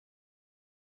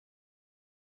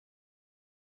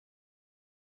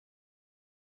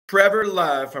Trevor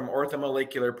Love from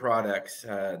Orthomolecular Products.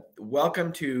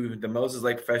 Welcome to the Moses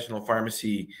Lake Professional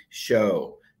Pharmacy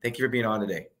Show. Thank you for being on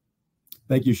today.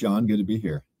 Thank you, Shawn. Good to be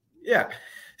here. Yeah.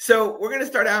 So we're going to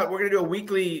start out. We're going to do a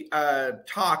weekly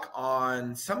talk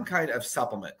on some kind of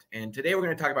supplement. And today we're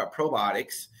going to talk about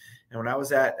probiotics. And when I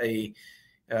was at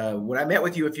when I met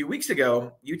with you a few weeks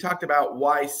ago, you talked about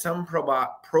why some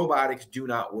probiotics do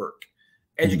not work.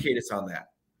 Educate us on that.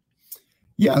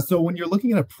 Yeah, so when you're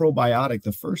looking at a probiotic,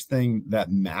 the first thing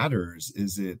that matters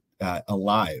is it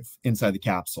alive inside the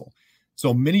capsule.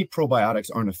 So many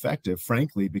probiotics aren't effective,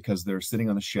 frankly, because they're sitting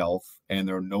on the shelf and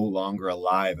they're no longer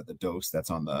alive at the dose that's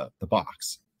on the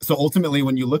box. So ultimately,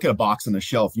 when you look at a box on the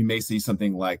shelf, you may see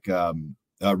something like a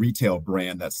retail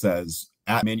brand that says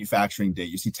at manufacturing date,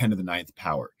 you see 10 to the 9th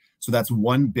power. So that's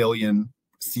 1 billion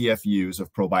CFUs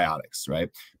of probiotics,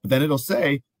 right? But then it'll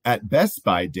say at best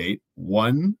by date,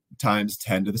 1 times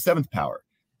 10 to the 7th power.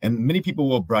 And many people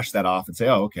will brush that off and say,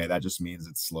 oh, okay, that just means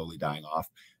it's slowly dying off.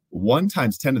 1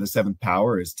 times 10 to the 7th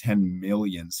power is 10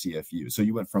 million CFU. So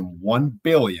you went from 1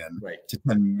 billion to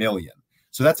 10 million.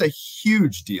 So that's a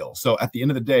huge deal. So at the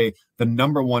end of the day, the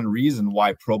number one reason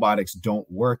why probiotics don't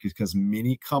work is because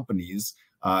many companies,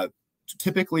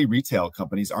 typically retail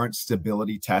companies, aren't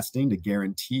stability testing to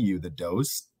guarantee you the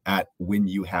dose at when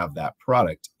you have that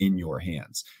product in your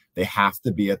hands. They have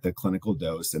to be at the clinical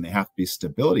dose and they have to be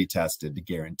stability tested to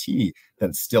guarantee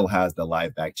that it still has the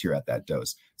live bacteria at that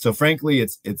dose. So frankly,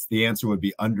 it's the answer would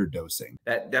be underdosing.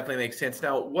 That definitely makes sense.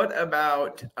 Now, what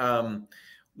about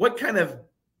what kind of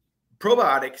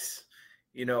probiotics,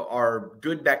 are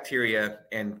good bacteria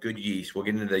and good yeast? We'll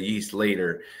get into the yeast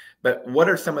later, but what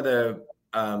are some of the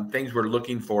things we're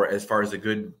looking for as far as the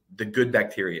good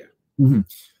bacteria?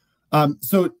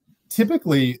 So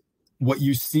typically what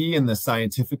you see in the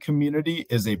scientific community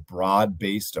is a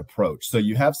broad-based approach. So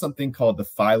you have something called the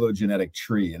phylogenetic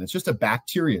tree, and it's just a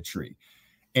bacteria tree.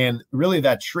 And really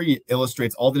that tree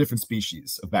illustrates all the different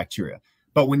species of bacteria.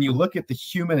 But when you look at the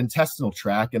human intestinal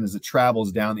tract and as it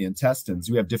travels down the intestines,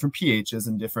 you have different pHs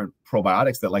and different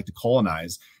probiotics that like to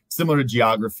colonize, similar to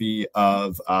geography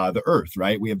of the earth,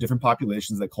 right? We have different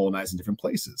populations that colonize in different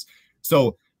places.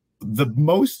 So the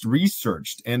most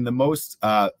researched and the most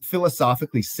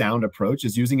philosophically sound approach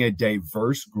is using a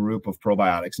diverse group of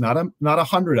probiotics, not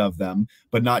 100 of them,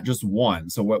 but not just one.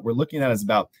 So what we're looking at is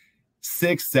about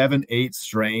 6, 7, 8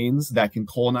 strains that can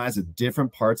colonize at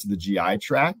different parts of the GI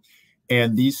tract.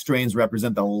 And these strains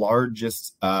represent the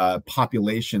largest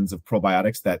populations of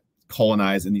probiotics that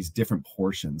colonize in these different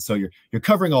portions. So you're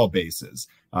covering all bases.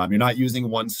 You're not using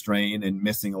one strain and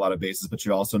missing a lot of bases, but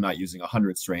you're also not using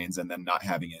 100 strains and then not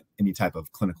having any type of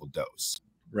clinical dose.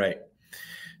 Right.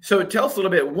 So tell us a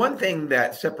little bit, one thing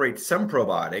that separates some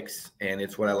probiotics, and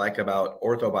it's what I like about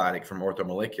OrthoBiotic from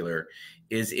Orthomolecular,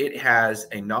 is it has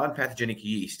a non-pathogenic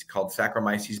yeast called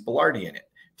Saccharomyces Boulardii in it.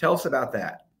 Tell us about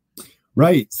that.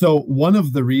 Right. So one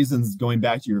of the reasons, going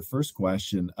back to your first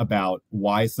question about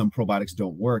why some probiotics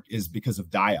don't work, is because of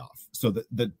die-off. So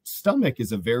the stomach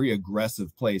is a very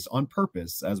aggressive place on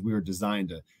purpose, as we were designed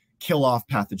to kill off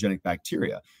pathogenic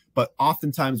bacteria. But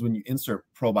oftentimes when you insert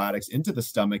probiotics into the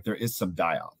stomach, there is some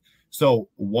die-off. So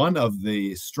one of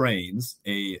the strains,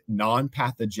 a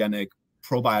non-pathogenic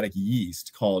probiotic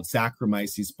yeast called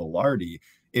Saccharomyces Boulardii,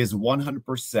 is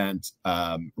 100%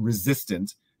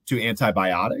 resistant to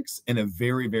antibiotics, and a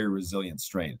very, very resilient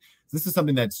strain. This is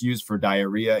something that's used for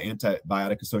diarrhea,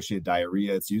 antibiotic-associated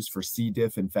diarrhea. It's used for C.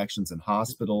 diff infections in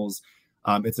hospitals.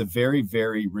 It's a very,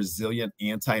 very resilient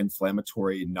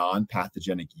anti-inflammatory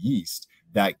non-pathogenic yeast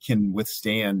that can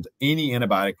withstand any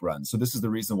antibiotic run. So this is the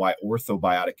reason why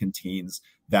OrthoBiotic contains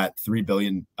that 3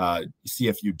 billion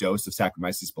CFU dose of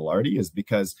Saccharomyces Boulardii, is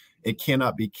because it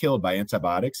cannot be killed by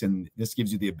antibiotics. And this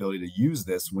gives you the ability to use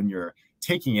this when you're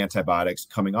taking antibiotics,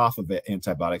 coming off of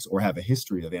antibiotics, or have a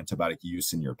history of antibiotic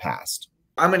use in your past.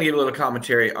 I'm going to give a little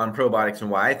commentary on probiotics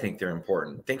and why I think they're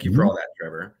important. Thank you for all that,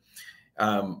 Trevor.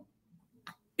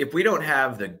 If we don't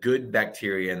have the good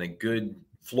bacteria and the good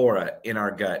flora in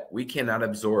our gut, we cannot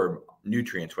absorb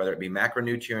nutrients, whether it be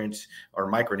macronutrients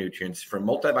or micronutrients from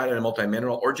multivitamin and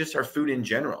multimineral, or just our food in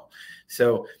general.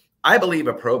 So I believe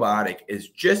a probiotic is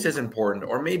just as important,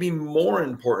 or maybe more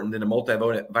important, than a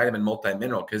multivitamin,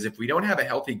 multimineral, because if we don't have a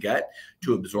healthy gut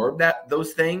to absorb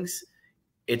those things,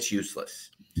 it's useless.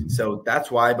 So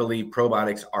that's why I believe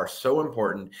probiotics are so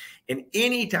important. And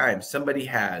anytime somebody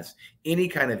has any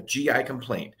kind of GI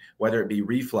complaint, whether it be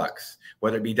reflux,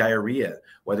 whether it be diarrhea,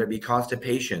 whether it be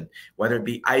constipation, whether it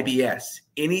be IBS,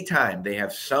 anytime they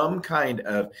have some kind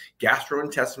of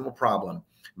gastrointestinal problem,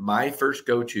 my first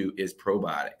go-to is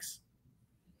probiotics.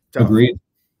 So, agreed.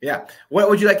 Yeah. What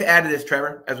would you like to add to this,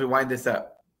 Trevor, as we wind this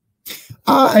up?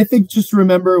 I think just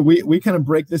remember, we kind of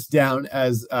break this down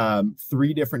as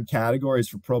 3 different categories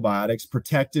for probiotics: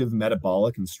 protective,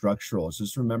 metabolic, and structural.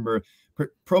 Just remember,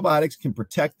 probiotics can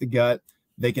protect the gut.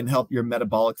 They can help your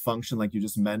metabolic function, like you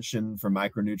just mentioned, for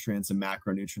micronutrients and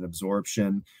macronutrient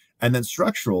absorption. And then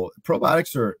structural,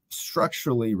 probiotics are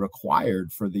structurally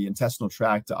required for the intestinal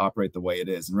tract to operate the way it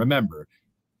is. And remember,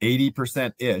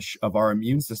 80%-ish of our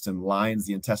immune system lines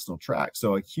the intestinal tract.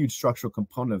 So a huge structural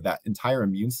component of that entire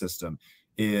immune system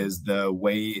is the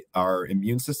way our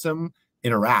immune system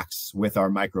interacts with our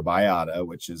microbiota,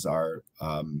 which is our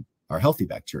healthy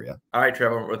bacteria. All right,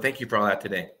 Trevor. Well, thank you for all that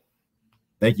today.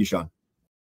 Thank you, Shawn.